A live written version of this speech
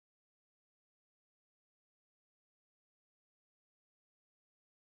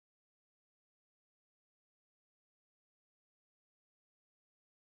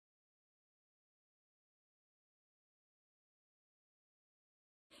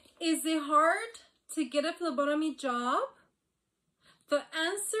Is it hard to get a phlebotomy job? The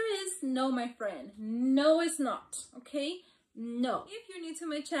answer is no, my friend. No, it's not. Okay? No. If you're new to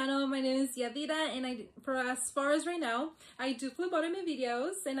my channel, my name is Yadira, and for as far as right now, I do phlebotomy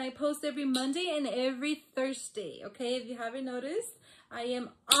videos, and I post every Monday and every Thursday. Okay? If you haven't noticed, I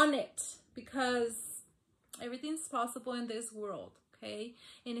am on it because everything's possible in this world. Okay?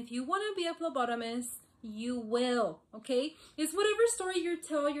 And if you want to be a phlebotomist, you will. Okay? It's whatever story you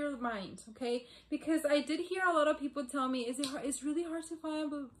tell your mind. Okay? Because I did hear a lot of people tell me, it's really hard to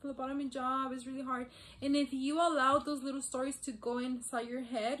find a phlebotomy job. It's really hard. And if you allow those little stories to go inside your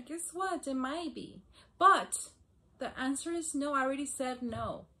head, guess what? It might be. But the answer is no. I already said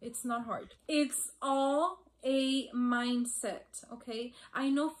no. It's not hard. It's all a mindset. Okay? I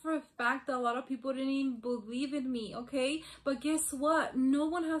know for a fact that a lot of people didn't even believe in me. Okay? But guess what? No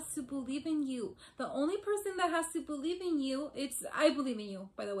one has to believe in you. The only person that has to believe in you, I believe in you,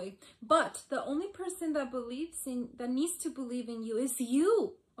 by the way, but the only person that needs to believe in you is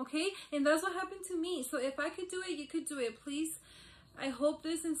you. Okay? And that's what happened to me. So if I could do it, you could do it. Please, I hope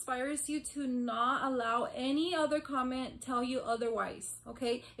this inspires you to not allow any other comment tell you otherwise.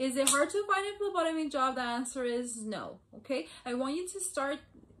 Okay? Is it hard to find a phlebotomy job? The answer is no. Okay? I want you to start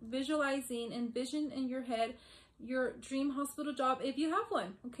visualizing and envision in your head your dream hospital job if you have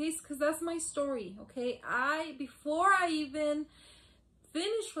one. Okay? Because that's my story. Okay? Before I even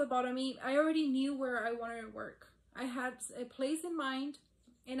finished phlebotomy, I already knew where I wanted to work. I had a place in mind,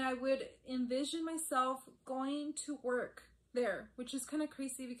 and I would envision myself going to work there, which is kind of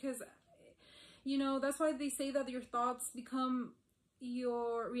crazy because, you know, that's why they say that your thoughts become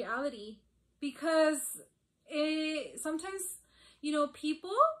your reality, because sometimes, you know,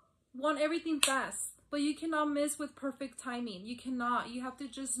 people want everything fast, but you cannot miss with perfect timing. You cannot. You have to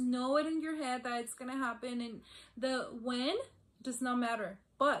just know it in your head that it's gonna happen, and the when does not matter.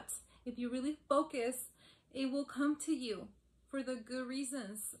 But if you really focus, it will come to you for the good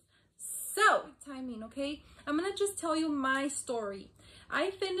reasons. So, timing, okay? I'm gonna just tell you my story.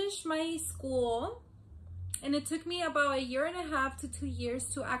 I finished my school, and it took me about 1.5 to 2 years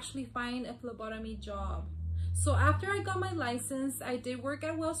to actually find a phlebotomy job. So after I got my license, I did work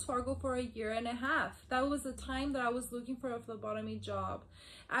at Wells Fargo for 1.5 years. That was the time that I was looking for a phlebotomy job.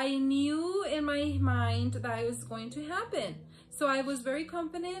 I knew in my mind that it was going to happen. So I was very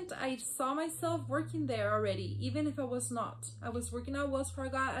confident. I saw myself working there already, even if I was not. I was working at Wells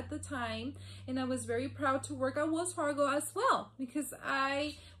Fargo at the time, and I was very proud to work at Wells Fargo as well, because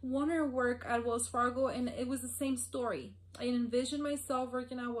I wanted to work at Wells Fargo, and it was the same story. I envisioned myself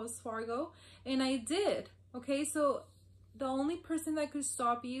working at Wells Fargo, and I did. Okay, so the only person that could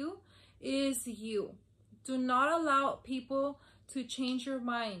stop you is you. Do not allow people to change your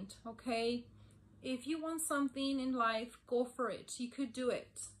mind, okay? If you want something in life, go for it. You could do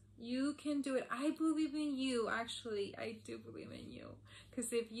it. You can do it. I believe in you, actually. I do believe in you.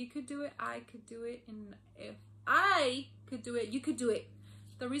 Because if you could do it, I could do it. And if I could do it, you could do it.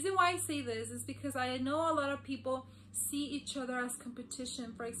 The reason why I say this is because I know a lot of people see each other as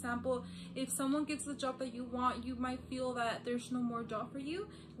competition. For example, if someone gets the job that you want, you might feel that there's no more job for you.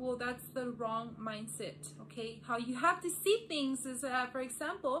 Well, that's the wrong mindset, okay? How you have to see things is that, for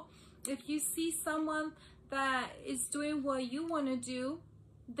example, if you see someone that is doing what you want to do,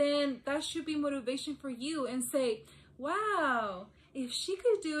 then that should be motivation for you, and say, wow, if she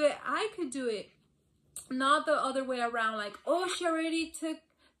could do it, I could do it. Not the other way around, like, oh, she already took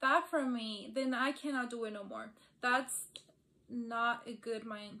that from me, then I cannot do it no more. That's not a good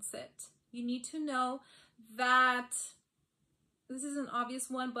mindset. You need to know that this is an obvious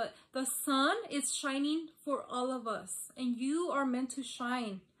one, but the sun is shining for all of us, and you are meant to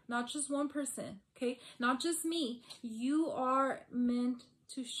shine. Not just one person, okay? Not just me. You are meant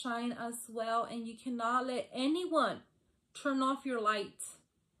to shine as well, and you cannot let anyone turn off your light.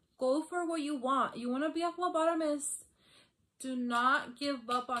 Go for what you want. You want to be a phlebotomist? Do not give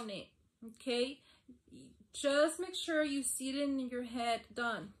up on it, okay? Just make sure you see it in your head.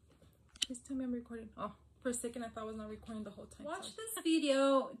 Done. Please tell me I'm recording. Oh, for a second I thought I was not recording the whole time. Watch this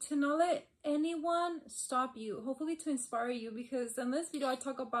video to not let anyone stop you. Hopefully to inspire you, because in this video I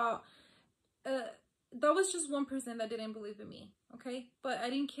talk about that was just one person that didn't believe in me, okay? But I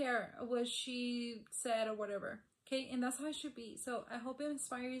didn't care what she said or whatever, okay? And that's how it should be. So I hope it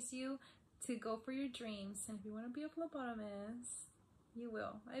inspires you to go for your dreams. And if you want to be a phlebotomist, you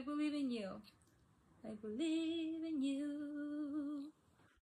will. I believe in you. I believe in you.